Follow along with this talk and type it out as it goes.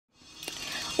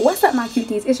What's up, my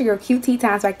cuties? It's your girl QT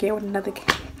Times back here with another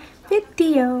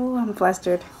video. I'm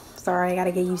flustered. Sorry, I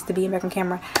gotta get used to being back on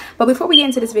camera. But before we get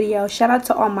into this video, shout out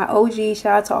to all my OGs,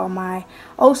 shout out to all my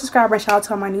old subscribers, shout out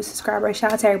to all my new subscribers,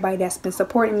 shout out to everybody that's been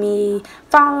supporting me,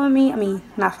 following me. I mean,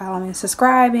 not following,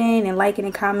 subscribing and liking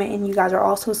and commenting. You guys are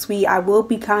all so sweet. I will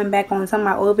be coming back on some of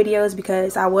my old videos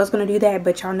because I was gonna do that,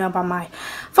 but y'all know about my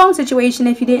phone situation.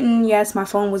 If you didn't, yes, my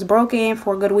phone was broken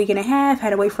for a good week and a half. Had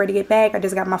to wait for it to get back. I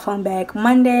just got my phone back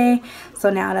Monday,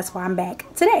 so now that's why I'm back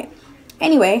today.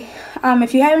 Anyway,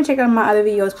 if you haven't checked out my other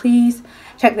videos, please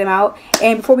check them out.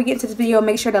 And before we get into this video,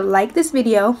 make sure to like this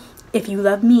video if you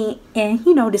love me and,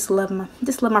 you know, just love my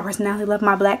personality, love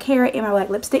my black hair and my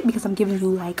black lipstick, because I'm giving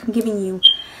you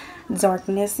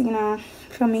darkness, you know,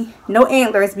 feel me? No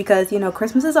antlers because, you know,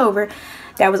 Christmas is over.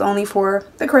 That was only for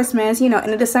the Christmas, you know.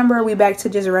 In December we back to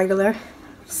just regular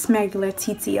smegular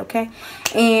TT, okay?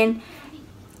 And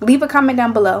leave a comment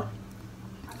down below,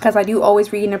 because I do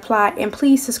always read and reply. And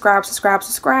please subscribe,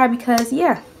 because,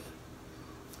 yeah,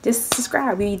 just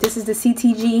subscribe. This is the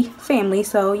CTG family,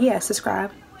 so, yeah,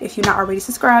 subscribe if you're not already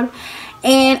subscribed.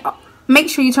 And make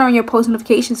sure you turn on your post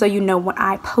notifications so you know when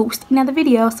I post another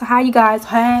video. So, how you guys?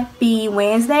 Happy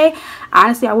Wednesday.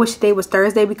 Honestly, I wish today was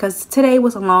Thursday because today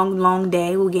was a long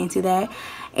day. We'll get into that.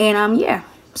 And, yeah.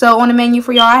 So on the menu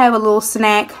for y'all, I have a little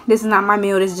snack. This is not my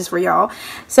meal, this is just for y'all.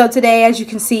 So today, as you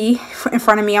can see in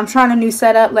front of me, I'm trying a new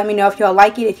setup. Let me know if y'all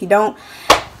like it. If you don't,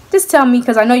 just tell me,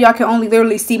 because I know y'all can only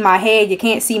literally see my head. You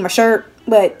can't see my shirt,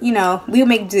 but you know, we'll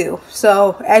make do.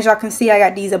 So as y'all can see, I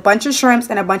got a bunch of shrimps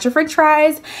and a bunch of french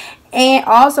fries. And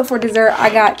also for dessert,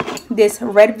 I got this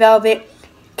red velvet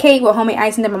cake with homemade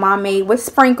icing that my mom made with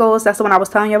sprinkles. That's the one I was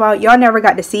telling you about. Y'all never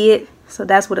got to see it, so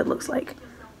that's what it looks like.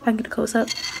 I can get a close up.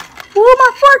 Ooh,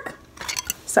 my fork.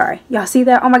 Sorry, y'all see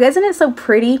that? Oh my god, isn't it so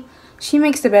pretty? She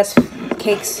makes the best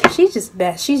cakes. She's just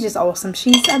best. She's just awesome.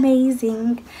 She's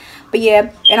amazing. But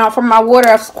yeah, and for my water,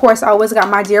 of course, I always got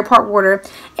my Deer Park water.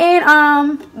 And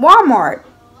Walmart,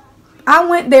 I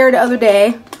went there the other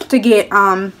day to get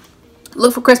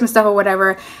look for Christmas stuff or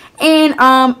whatever, and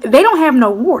they don't have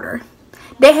no water.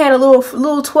 They had a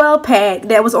little 12 pack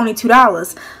that was only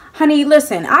 $2. Honey,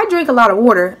 listen, I drink a lot of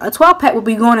water. A 12 pack will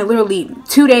be going in literally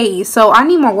 2 days. So I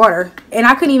need more water. And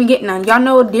I couldn't even get none. Y'all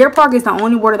know Deer Park is the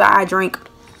only water that I drink.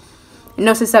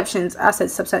 No exceptions. I said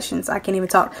subsections. I can't even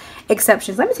talk.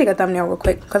 Exceptions. Let me take a thumbnail real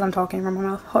quick because I'm talking from my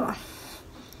mouth. Hold on.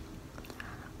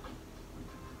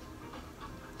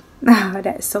 Ah,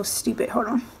 that is so stupid. Hold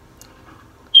on.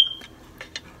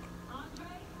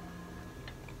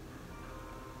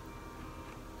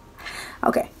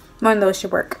 Okay. One of those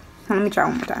should work. Let me try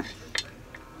one more time.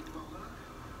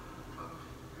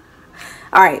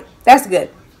 Alright, that's good.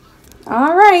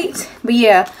 Alright, but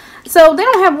yeah, so they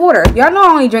don't have water. Y'all know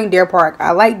I only drink Deer Park.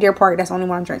 I like Deer Park. That's the only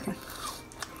one I'm drinking.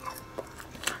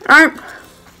 Alright,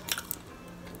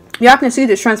 y'all can see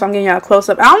the shrimps. I'm getting y'all a close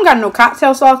up. I don't got no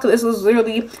cocktail sauce because this was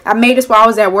literally, I made this while I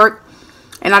was at work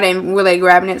and I didn't really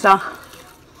grabbing it, so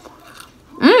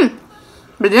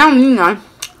but they don't need none.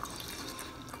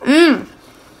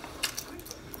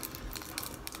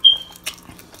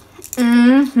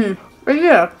 But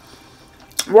yeah,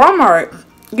 Walmart,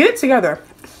 get it together.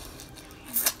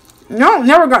 Y'all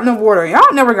never got no water.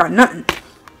 Y'all never got nothing.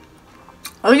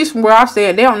 At least where I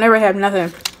stay, they don't never have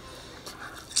nothing.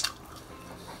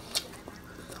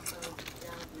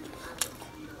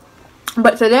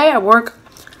 But today at work,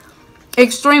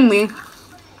 extremely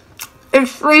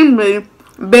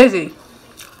busy.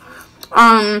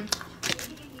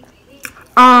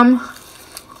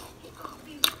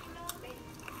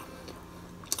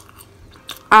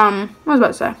 What was I about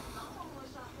to say?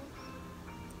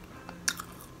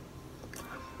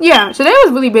 Yeah, today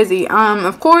was really busy.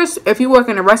 Of course, if you work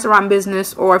in a restaurant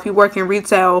business or if you work in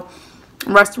retail,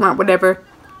 restaurant, whatever,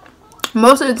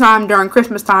 most of the time during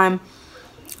Christmas time,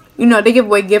 you know, they give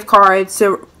away gift cards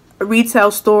to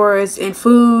retail stores and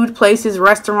food places,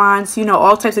 restaurants, you know,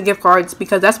 all types of gift cards,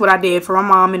 because that's what I did for my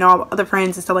mom and all other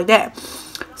friends and stuff like that.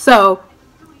 So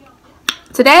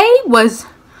today was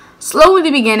slowly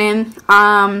the beginning.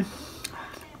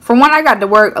 For one, I got to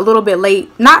work a little bit late.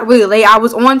 Not really late. I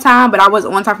was on time, but I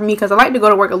wasn't on time for me because I like to go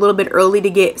to work a little bit early to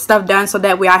get stuff done so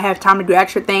that way I have time to do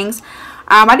extra things.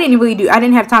 I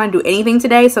didn't have time to do anything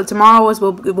today, so tomorrow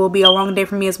will be a long day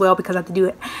for me as well because I have to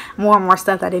do more and more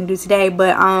stuff that I didn't do today.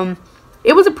 But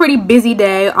it was a pretty busy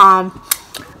day.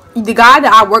 The guy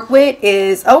that I work with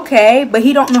is okay, but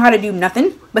he don't know how to do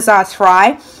nothing besides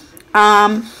fry.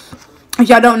 If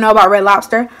y'all don't know about Red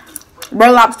Lobster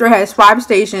has 5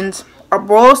 stations: a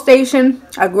broil station,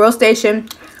 a grill station,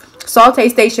 saute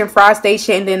station, fry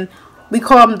station, and then we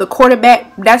call them the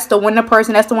quarterback. That's the winner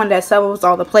person. That's the one that sells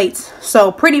all the plates.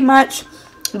 So pretty much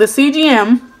the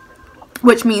CGM,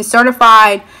 which means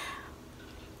certified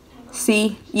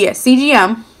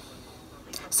CGM,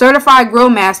 certified grill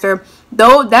master,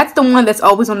 though that's the one that's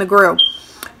always on the grill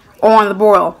or on the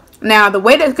broil. Now the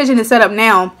way the kitchen is set up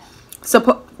now,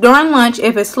 so during lunch,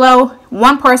 if it's slow,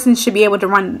 one person should be able to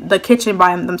run the kitchen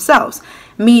by themselves.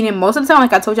 Meaning most of the time,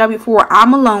 like I told y'all before,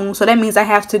 I'm alone, so that means I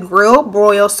have to grill,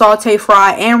 broil, saute,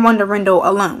 fry, and run the window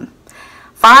alone.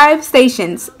 5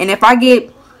 stations, and if I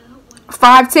get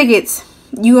 5 tickets,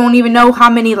 you don't even know how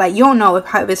many, like, you don't know if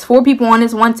it's 4 people on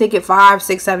this one ticket, 5,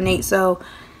 6, 7, 8, so,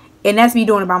 and that's me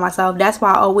doing it by myself. That's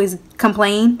why I always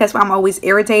complain. That's why I'm always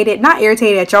irritated. Not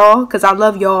irritated at y'all, because I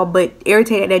love y'all, but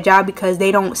irritated at their job because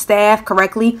they don't staff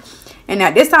correctly. And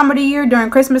at this time of the year, during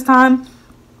Christmas time,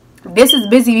 this is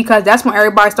busy because that's when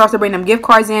everybody starts to bring them gift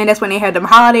cards in. That's when they have them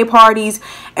holiday parties.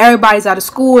 Everybody's out of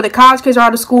school. The college kids are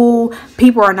out of school.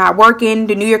 People are not working.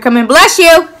 The new year coming. Bless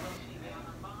you!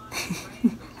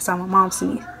 That's how my mom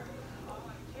sneezed.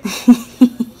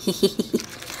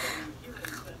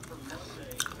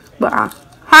 But,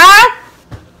 huh?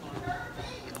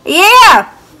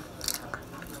 Yeah!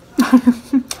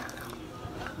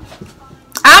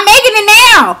 I'm making it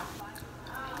now!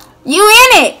 You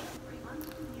in it!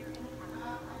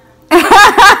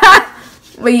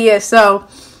 But yeah, so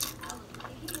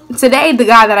today the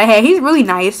guy that I had, he's really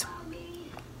nice,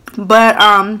 but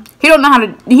he don't know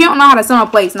how to sell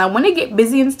plates. Now when they get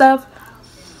busy and stuff,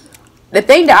 the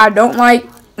thing that I don't like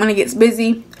when it gets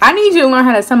busy, I need you to learn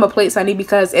how to assemble plates, honey,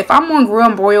 because if I'm on grill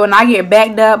and broil and I get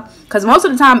backed up, because most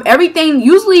of the time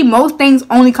usually most things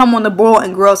only come on the broil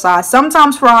and grill side.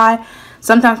 Sometimes fry,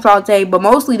 sometimes saute, but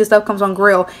mostly the stuff comes on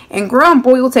grill. And grill and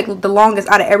broil take the longest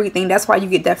out of everything. That's why you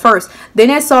get that first. Then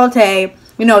it's saute,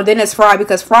 then it's fry,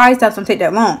 because fried stuff don't take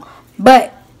that long.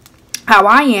 But how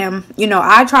I am,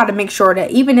 I try to make sure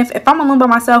that even if I'm alone by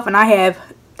myself and I have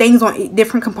things on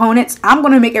different components, I'm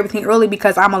going to make everything early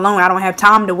because I'm alone. I don't have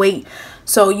time to wait.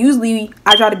 So usually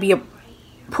I try to be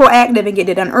proactive and get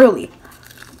it done early.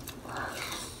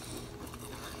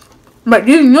 But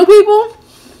these new people,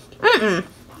 they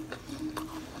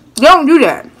don't do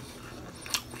that.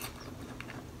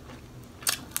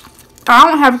 I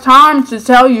don't have time to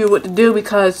tell you what to do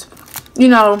because,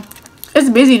 it's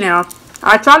busy now.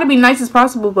 I try to be nice as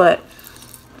possible, but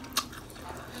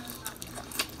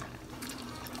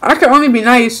I can only be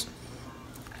nice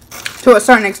to a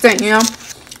certain extent,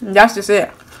 That's just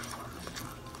it.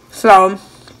 So,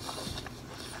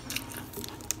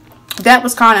 that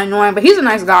was kind of annoying. But he's a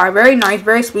nice guy. Very nice,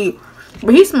 very sweet.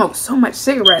 But he smokes so much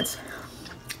cigarettes.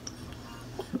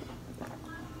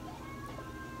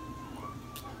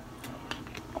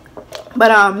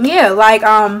 But, yeah, like,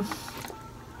 a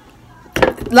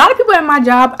lot of people at my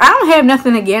job, I don't have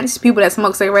nothing against people that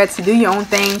smoke cigarettes. Do your own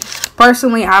thing.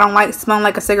 Personally, I don't like smelling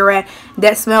like a cigarette.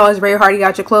 That smell is very hard to get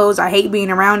out your clothes. I hate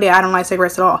being around it. I don't like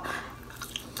cigarettes at all.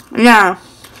 Now,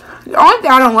 the only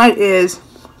thing I don't like is,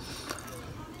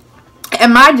 at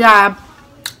my job,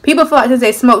 people feel like since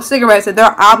they smoke cigarettes that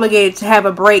they're obligated to have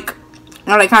a break and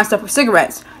all that kind of stuff with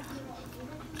cigarettes.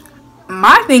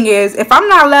 My thing is, if I'm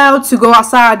not allowed to go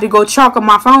outside to go chalk on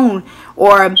my phone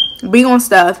or be on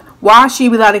stuff, why should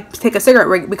you be allowed to take a cigarette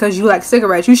break because you like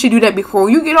cigarettes? You should do that before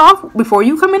you get off, before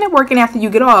you come in at work and after you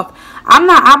get off. I'm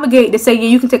not obligated to say, yeah,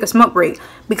 you can take a smoke break,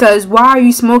 because why are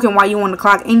you smoking while you on the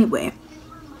clock anyway?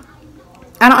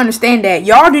 I don't understand that.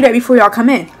 Y'all do that before y'all come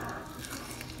in.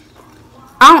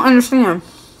 I don't understand.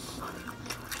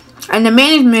 And the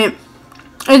management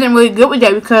isn't really good with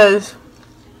that because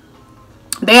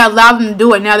they allow them to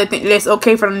do it now. They think it's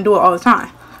okay for them to do it all the time.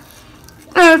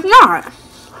 And it's not.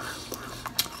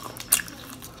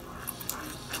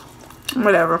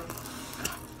 Whatever.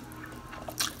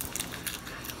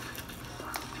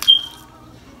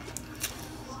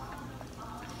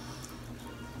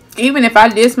 Even if I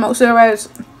did smoke cigarettes,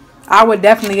 I would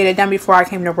definitely get it done before I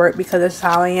came to work because that's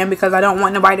how I am. Because I don't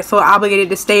want nobody to feel obligated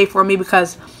to stay for me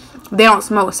because they don't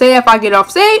smoke. Say if I get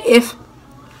off, let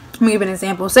me give an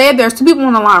example. Say if there's 2 people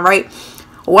on the line, right?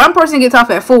 One person gets off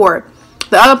at 4.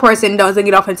 The other person doesn't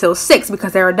get off until 6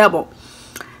 because they're a double.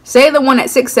 Say the one at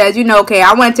 6 says, okay,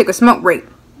 I want to take a smoke break.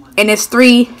 And it's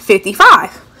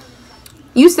 3:55.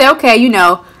 You say, okay,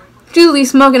 usually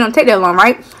smoking don't take that long,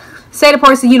 right? Say the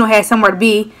person, had somewhere to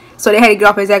be, so they had to get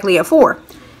off exactly at 4.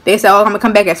 They say, oh, I'm going to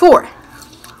come back at 4.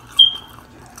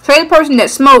 Say the person that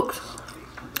smoked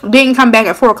didn't come back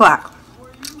at 4 o'clock.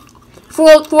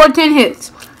 4:10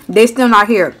 hits. They still not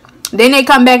here. Then they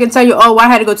come back and tell you, oh, I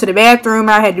had to go to the bathroom.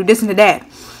 I had to do this and that.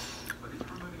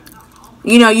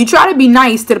 You try to be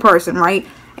nice to the person, right?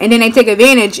 and then they take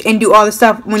advantage and do all the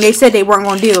stuff when they said they weren't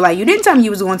going to do. Like, you didn't tell me you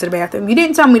was going to the bathroom. You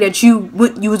didn't tell me that you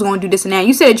was going to do this and that.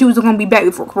 You said that you was going to be back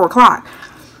before 4 o'clock.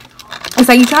 It's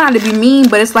like you trying to be mean,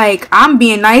 but it's like I'm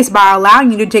being nice by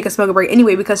allowing you to take a smoke break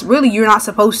anyway, because really you're not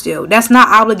supposed to. That's not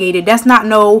obligated. That's not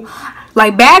no,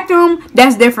 like, bathroom,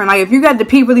 that's different. Like, if you got to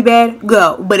pee really bad,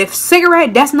 go. But if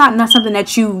cigarette, that's not something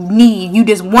that you need. You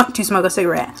just want to smoke a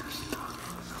cigarette.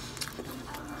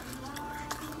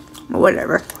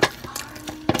 Whatever.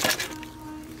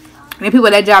 And people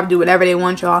at that job do whatever they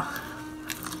want, y'all.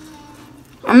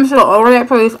 I'm so over that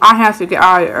place. I have to get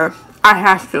out of there. I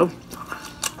have to.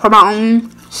 For my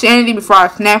own sanity before I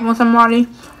snap on somebody.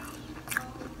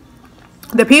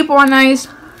 The people are nice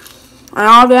and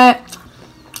all that,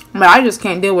 but I just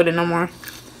can't deal with it no more.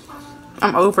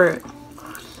 I'm over it.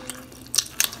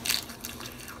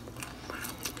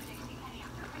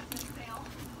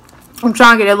 I'm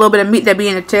trying to get a little bit of meat that be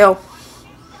in the tail.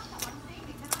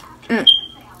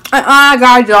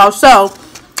 God, y'all. So,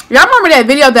 y'all remember that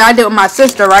video that I did with my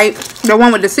sister, right? The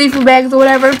one with the seafood bags or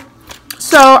whatever.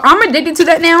 So, I'm addicted to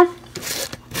that now.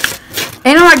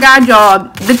 And oh my God,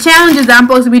 y'all, the challenges that I'm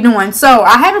supposed to be doing. So,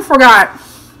 I haven't forgot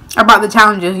about the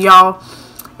challenges, y'all.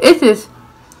 It's just,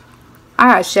 I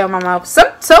gotta shut my mouth.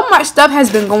 So much stuff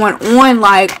has been going on,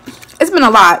 like, it's been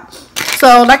a lot.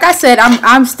 So, like I said,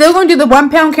 I'm still gonna do the 1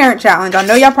 pound carrot challenge. I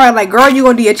know y'all probably like, girl, you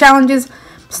gonna do your challenges.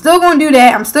 Still gonna do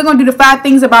that. I'm still gonna do the 5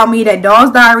 things about me that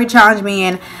Doll's Diary challenged me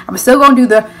in. I'm still gonna do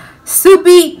the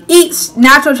Soupy Eats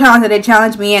Natural challenge that they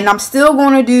challenged me in. I'm still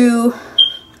gonna do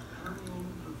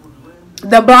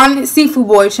the Blonde Seafood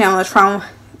Boy challenge from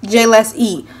J Let's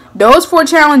Eat. Those 4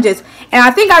 challenges. And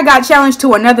I think I got challenged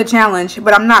to another challenge,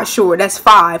 but I'm not sure. That's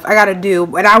 5 I gotta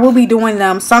do. And I will be doing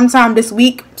them sometime this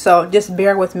week, so just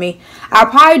bear with me. I'll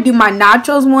probably do my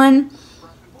nachos one.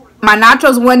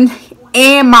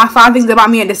 And my 5 things about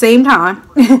me at the same time.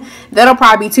 That'll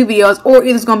probably be 2 videos. Or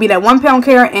it's going to be that 1 pound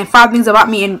carrot and 5 things about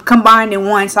me and combined in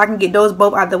one. So I can get those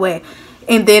both out of the way.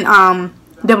 And then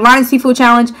the blind seafood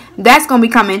challenge. That's going to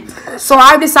be coming. So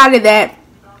I've decided that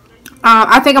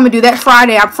I think I'm going to do that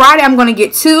Friday. Friday I'm going to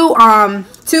get two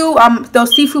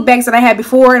those seafood bags that I had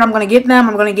before. And I'm going to get them.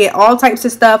 I'm going to get all types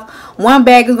of stuff. One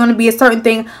bag is going to be a certain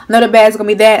thing. Another bag is going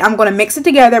to be that. I'm going to mix it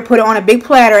together. Put it on a big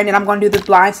platter. And then I'm going to do the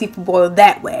blind seafood boil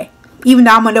that way. Even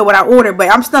though I'm going to know what I ordered, but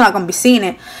I'm still not going to be seeing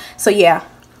it. So, yeah.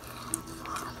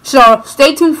 So,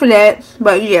 stay tuned for that.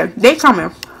 But, yeah, they coming.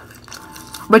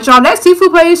 But, y'all, that seafood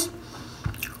place,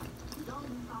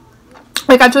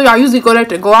 like I told you, I usually go there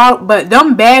to go out. But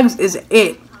them bags is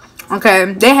it.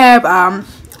 Okay. They have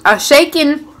a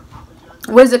shaken,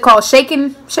 what is it called?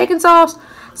 Shaken sauce?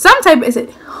 Some type, is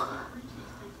it?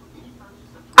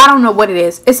 I don't know what it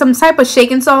is. It's some type of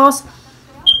shaken sauce.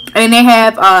 And they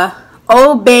have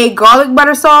Old Bay garlic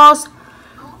butter sauce,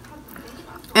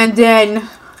 and then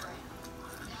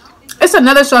it's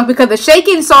another sauce because the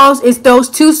shaken sauce is those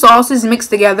 2 sauces mixed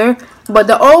together, but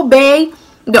the Old Bay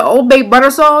butter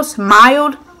sauce,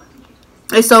 mild,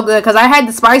 is so good because I had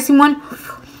the spicy one.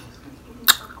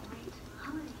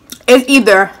 It's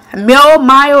either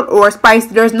mild or spicy.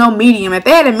 There's no medium. If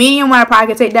they had a medium one, I probably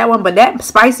could take that one, but that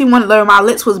spicy one, literally my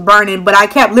lips was burning, but I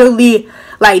kept literally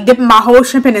like dipping my whole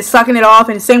shrimp in and sucking it off,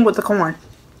 and same with the corn.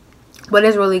 But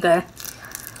it's really good.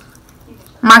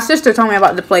 My sister told me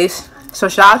about the place. So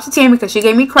shout out to Tammy because she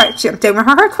gave me credit. I'm giving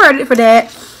her credit for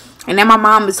that. And then my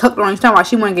mom is hooked on. She's talking about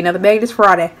she want to get another bag this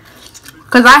Friday.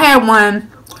 Because I had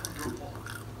one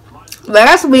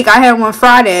last week. I had one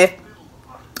Friday.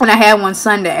 And I had one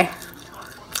Sunday.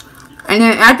 And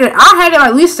then after, I had it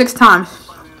at least 6 times.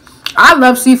 I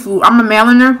love seafood. I'm a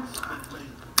Marylander.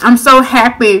 I'm so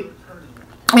happy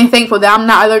and thankful that I'm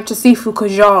not allergic to seafood,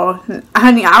 because y'all,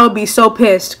 honey, I would be so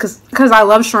pissed because I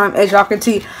love shrimp, as y'all can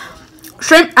see.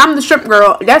 Shrimp, I'm the shrimp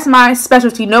girl. That's my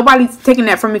specialty. Nobody's taking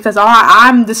that from me because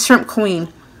I'm the shrimp queen.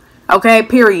 Okay,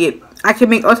 period. I can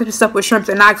make all types of stuff with shrimps,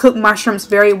 and I cook my shrimps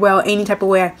very well any type of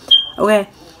way. Okay,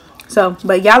 so,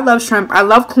 but y'all love shrimp. I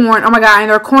love corn. Oh my God, and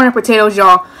there are corn and potatoes,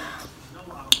 y'all.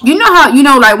 You know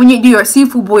how, like when you do your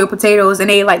seafood boiled potatoes and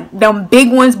they like them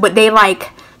big ones, but they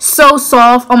like so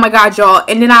soft. Oh my God, y'all.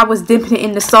 And then I was dipping it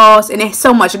in the sauce, and it's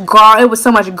so much garlic. It was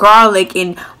so much garlic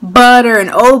and butter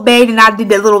and Old Bay, and I did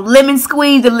that little lemon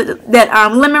squeeze,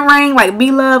 that lemon ring like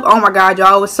B-Love. Oh my God,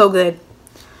 y'all, it was so good.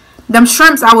 Them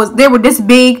shrimps, they were this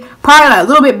big, probably like a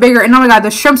little bit bigger, and oh my God, the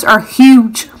shrimps are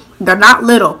huge. They're not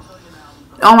little.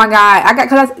 Oh my God,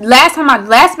 cause last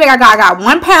bag I got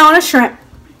 1 pound of shrimp.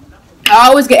 I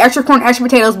always get extra corn, extra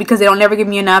potatoes because they don't never give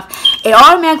me enough. It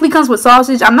automatically comes with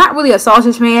sausage. I'm not really a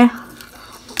sausage fan.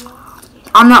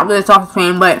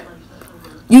 But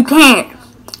you can't.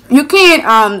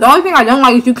 The only thing I don't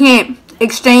like is you can't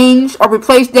exchange or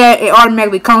replace that, it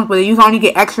automatically comes with it. You can only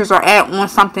get extras or add on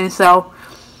something. So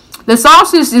the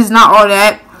sausage is not all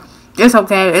that. It's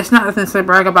okay. It's not nothing to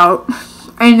brag about.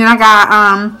 And then I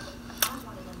got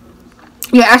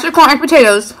yeah, extra corn, extra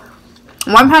potatoes,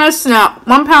 1 pound of snap,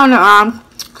 1 pound of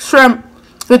shrimp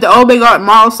with the Old Bay garlic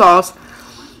marl sauce,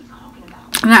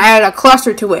 and I added a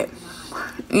cluster to it.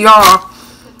 Y'all,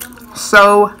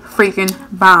 so freaking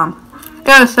bomb.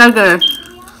 It was so good.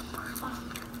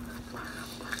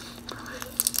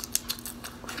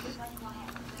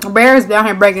 The bear is down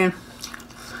here breaking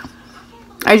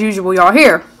as usual, y'all.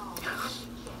 Here,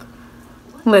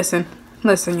 listen,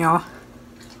 y'all.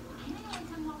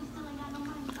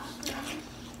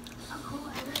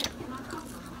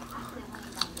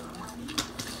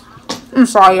 I'm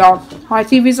sorry, y'all. My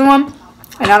TV's on,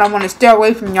 and I don't want to stay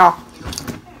away from y'all.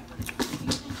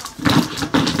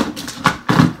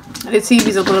 The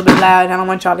TV's a little bit loud, and I don't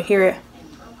want y'all to hear it.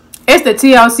 It's the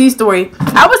TLC story.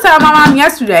 I was telling my mom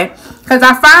yesterday, because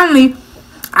I finally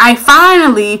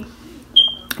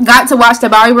got to watch the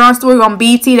Bobby Brown story on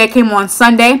BT that came on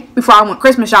Sunday before I went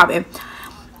Christmas shopping.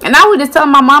 And I was just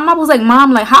telling my mom, I was like,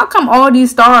 Mom, like, how come all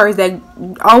these stars that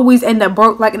always end up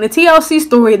broke? Like, in the TLC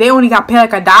story, they only got paid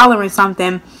like $1 or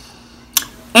something.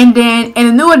 And then in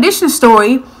the New Edition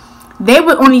story, they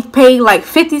would only pay like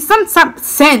 50 some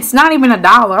cents, not even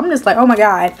 $1. I'm just like, oh my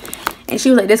God. And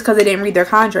she was like, this because they didn't read their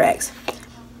contracts.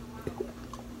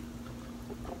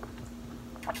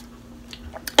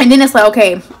 And then it's like,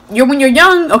 okay, when you're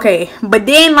young, okay. But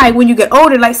then, like, when you get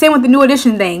older, like, same with the New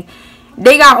Edition thing.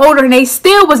 They got older and they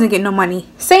still wasn't getting no money.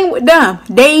 Same with them.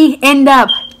 They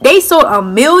sold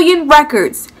 1 million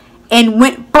records and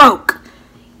went broke.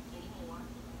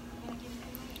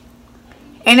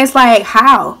 And it's like,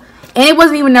 how? And it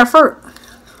wasn't even their fault.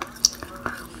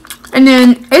 And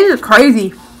then it is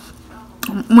crazy.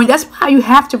 That's why you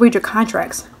have to read your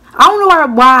contracts. I don't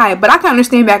know why, but I can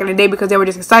understand back in the day because they were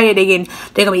just excited.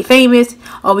 They're gonna be famous,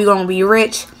 or we gonna be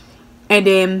rich. And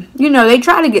then, you know, they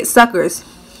try to get suckers.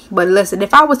 But listen,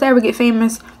 if I was to ever get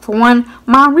famous, for one,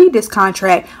 Mom, read this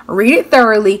contract. Read it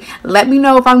thoroughly. Let me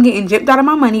know if I'm getting gypped out of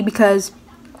my money, because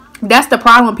that's the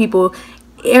problem, people.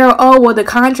 Oh, well, the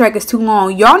contract is too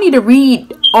long. Y'all need to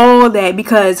read all that,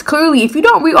 because clearly, if you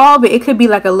don't read all of it, it could be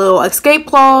like a little escape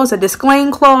clause, a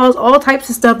disclaim clause, all types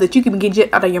of stuff that you can get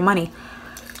gypped out of your money.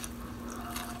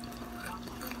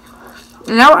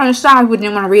 And I don't understand who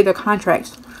didn't want to read their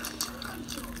contracts.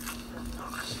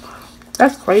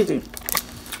 That's crazy.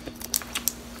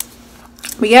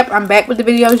 But yep, I'm back with the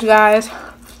videos, you guys.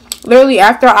 Literally,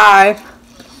 after I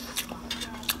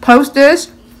post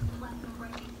this,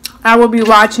 I will be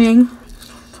watching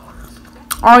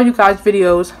all you guys'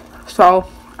 videos. So,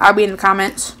 I'll be in the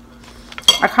comments.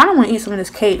 I kind of want to eat some of this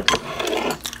cake.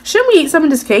 Shouldn't we eat some of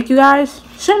this cake, you guys?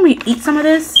 Shouldn't we eat some of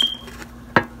this?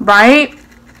 Right?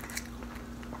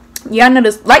 Yeah, I know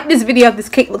this. Like this video, this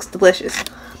cake looks delicious.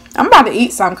 I'm about to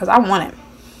eat some because I want it.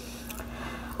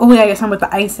 Oh, we gotta get some with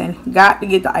the icing. Got to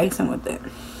get the icing with it.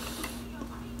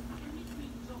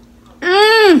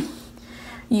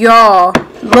 Y'all,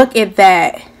 look at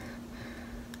that.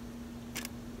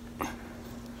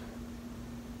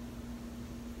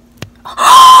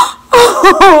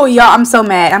 Oh, y'all, I'm so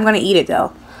mad. I'm gonna eat it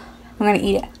though. I'm gonna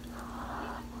eat it.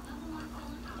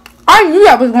 I knew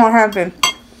that was gonna happen.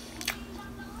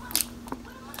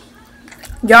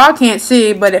 Y'all can't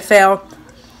see, but it fell.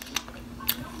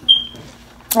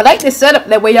 I like this setup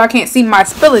that way y'all can't see my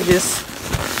spillages.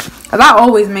 Because I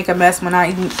always make a mess when I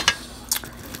eat.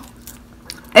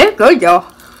 It's good,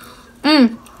 y'all.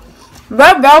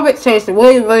 Red velvet tastes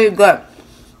really, really good.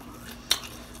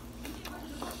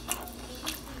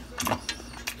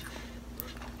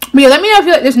 But yeah, let me know if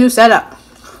you like this new setup.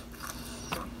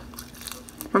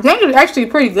 I think it's actually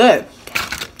pretty good.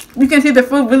 You can see the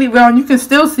food really well, and you can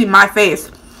still see my face.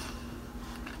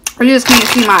 You just can't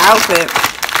see my outfit.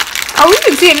 Oh, we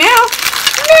can see it now.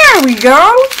 There we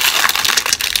go.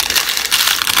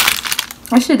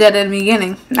 I should have done that in the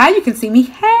beginning. Now you can see me.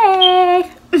 Hey.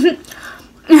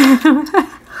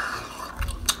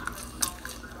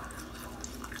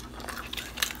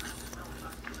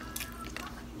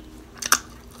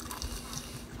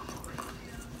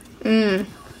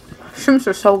 Shrimps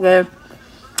are so good.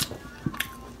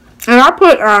 And I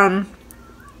put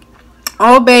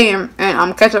Old Bay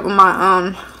and ketchup on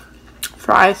my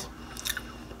fries.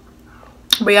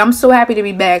 But yeah, I'm so happy to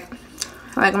be back.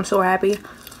 Like, I'm so happy.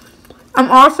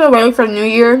 I'm also ready for the new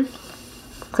year,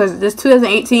 because this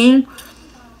 2018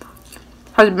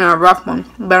 has been a rough one.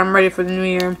 But I'm ready for the new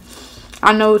year.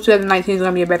 I know 2019 is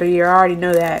going to be a better year. I already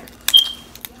know that.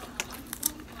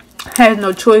 Has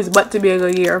no choice but to be a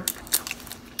good year.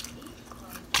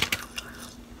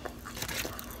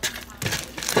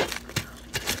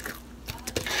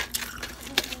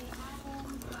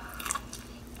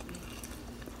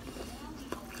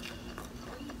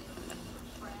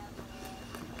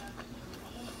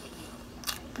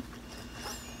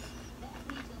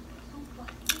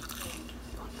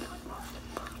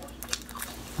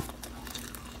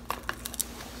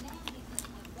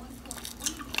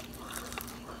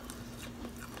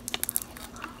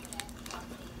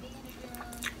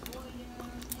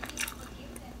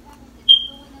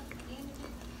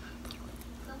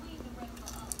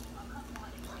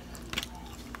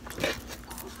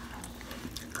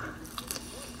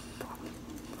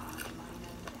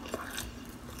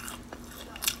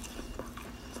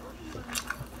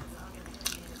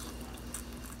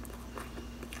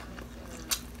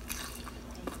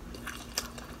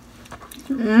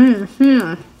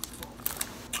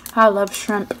 I love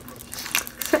shrimp.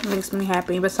 Shrimp makes me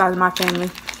happy besides my family.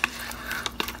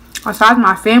 Besides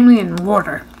my family and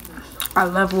water. I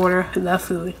love water. I love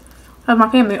food. I love my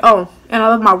family. Oh, and I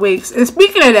love my wigs. And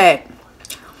speaking of that,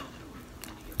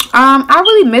 I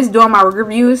really miss doing my wig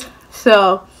reviews.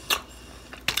 So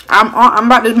I'm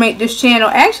about to make this channel.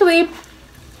 Actually,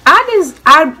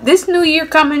 this new year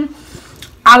coming,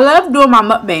 I love doing my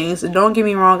mukbangs. Don't get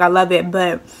me wrong, I love it,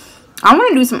 but I want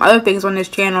to do some other things on this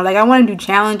channel. Like, I want to do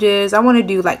challenges. I want to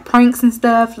do like pranks and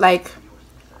stuff. Like,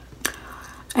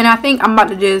 and I think I'm about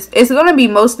to it's going to be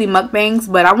mostly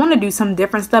mukbangs, but I want to do some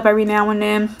different stuff every now and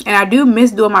then. And I do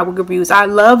miss doing my wig reviews. I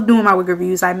love doing my wig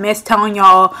reviews. I miss telling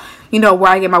y'all, you know,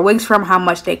 where I get my wigs from, how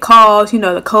much they cost, you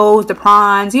know, the codes, the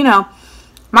prawns, you know.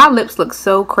 My lips look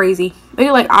so crazy. They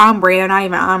look like ombre. They're not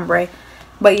even ombre.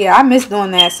 But yeah, I miss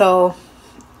doing that. So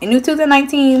in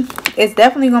 2019, it's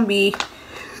definitely going to be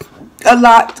a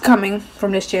lot coming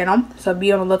from this channel. So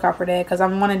be on the lookout for that, because I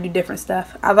want to do different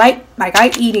stuff. I like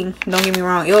eating. Don't get me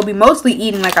wrong. It will be mostly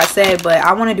eating, like I said, but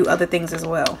I want to do other things as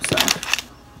well. So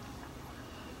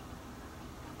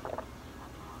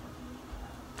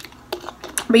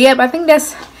but yeah, but I think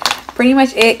that's pretty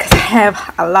much it, because I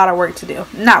have a lot of work to do.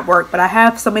 Not work, but I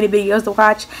have so many videos to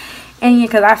watch. And yeah,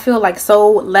 because I feel like so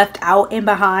left out and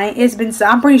behind. It's been so,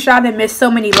 I'm pretty sure I've missed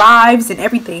so many lives and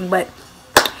everything. But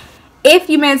if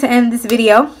you meant to end this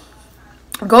video,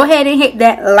 go ahead and hit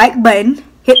that like button,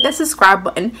 hit the subscribe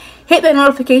button, hit the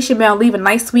notification bell, leave a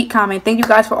nice sweet comment. Thank you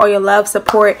guys for all your love,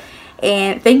 support,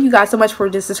 and thank you guys so much for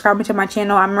just subscribing to my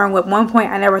channel. I remember at one point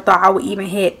I never thought I would even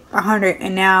hit 100,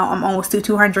 and now I'm almost to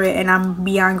 200, and I'm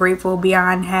beyond grateful,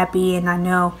 beyond happy, and I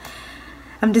know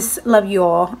I'm just love you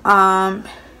all.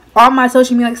 All my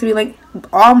social media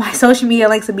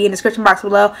links will be in the description box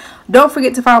below. Don't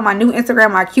forget to follow my new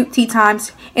Instagram, my Cute Tea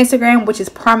Times Instagram, which is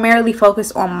primarily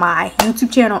focused on my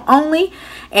YouTube channel only.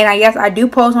 And I do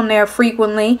post on there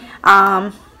frequently.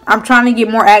 I'm trying to get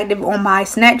more active on my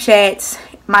Snapchats,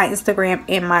 my Instagram,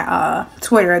 and my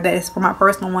Twitter. That is for my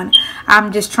personal one.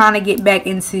 I'm just trying to get back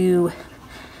into,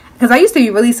 because I used to be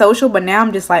really social, but now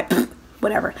I'm just like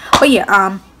whatever. But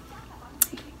yeah,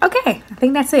 okay, I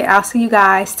think that's it. I'll see you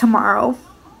guys tomorrow.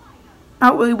 I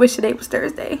really wish today was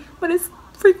Thursday, but it's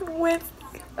freaking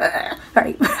Wednesday.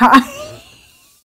 Alright, bye.